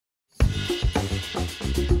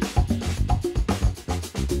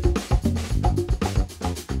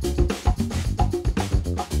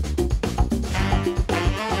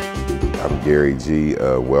Gary G.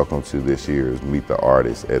 Welcome to this year's Meet the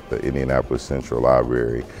Artist at the Indianapolis Central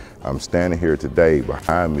Library. I'm standing here today.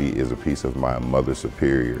 Behind me is a piece of my Mother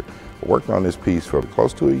Superior. I worked on this piece for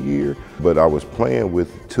close to a year, but I was playing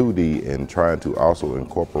with 2D and trying to also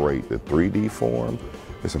incorporate the 3D form.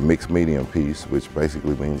 It's a mixed medium piece, which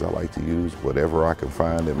basically means I like to use whatever I can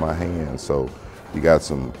find in my hands. So you got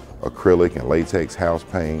some acrylic and latex house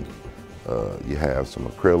paint, you have some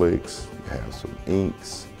acrylics, you have some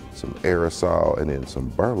inks, some aerosol, and then some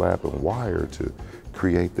burlap and wire to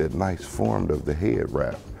create that nice form of the head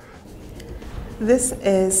wrap. This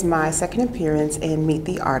is my second appearance in Meet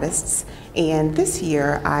the Artists, and this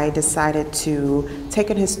year I decided to take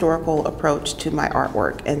an historical approach to my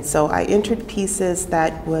artwork, and so I entered pieces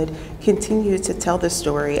that would continue to tell the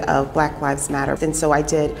story of Black Lives Matter. And so I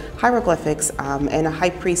did hieroglyphics and a high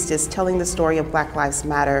priestess telling the story of Black Lives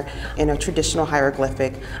Matter in a traditional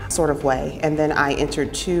hieroglyphic sort of way. And then I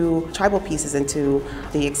entered 2 tribal pieces into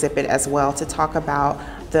the exhibit as well to talk about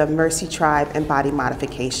the Mercy tribe and body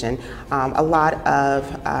modification. A lot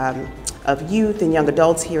of youth and young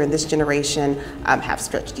adults here in this generation have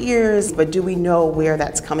stretched ears, but do we know where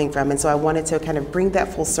that's coming from? And so I wanted to kind of bring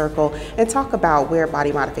that full circle and talk about where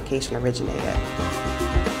body modification originated.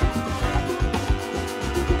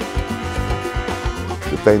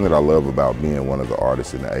 The thing that I love about being one of the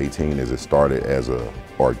artists in the 18 is it started as an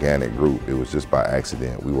organic group. It was just by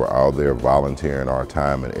accident. We were all there volunteering our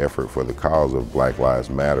time and effort for the cause of Black Lives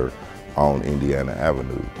Matter on Indiana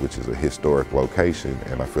Avenue, which is a historic location,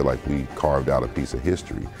 and I feel like we carved out a piece of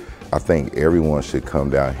history. I think everyone should come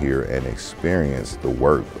down here and experience the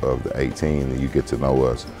work of the 18, and you get to know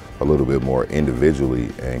us a little bit more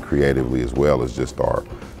individually and creatively, as well as just our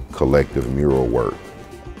collective mural work.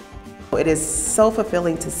 It is so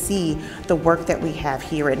fulfilling to see the work that we have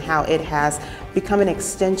here and how it has become an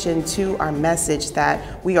extension to our message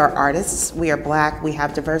that we are artists, we are Black, we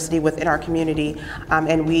have diversity within our community,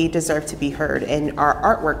 and we deserve to be heard, and our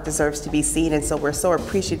artwork deserves to be seen. And so we're so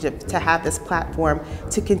appreciative to have this platform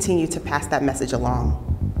to continue to pass that message along.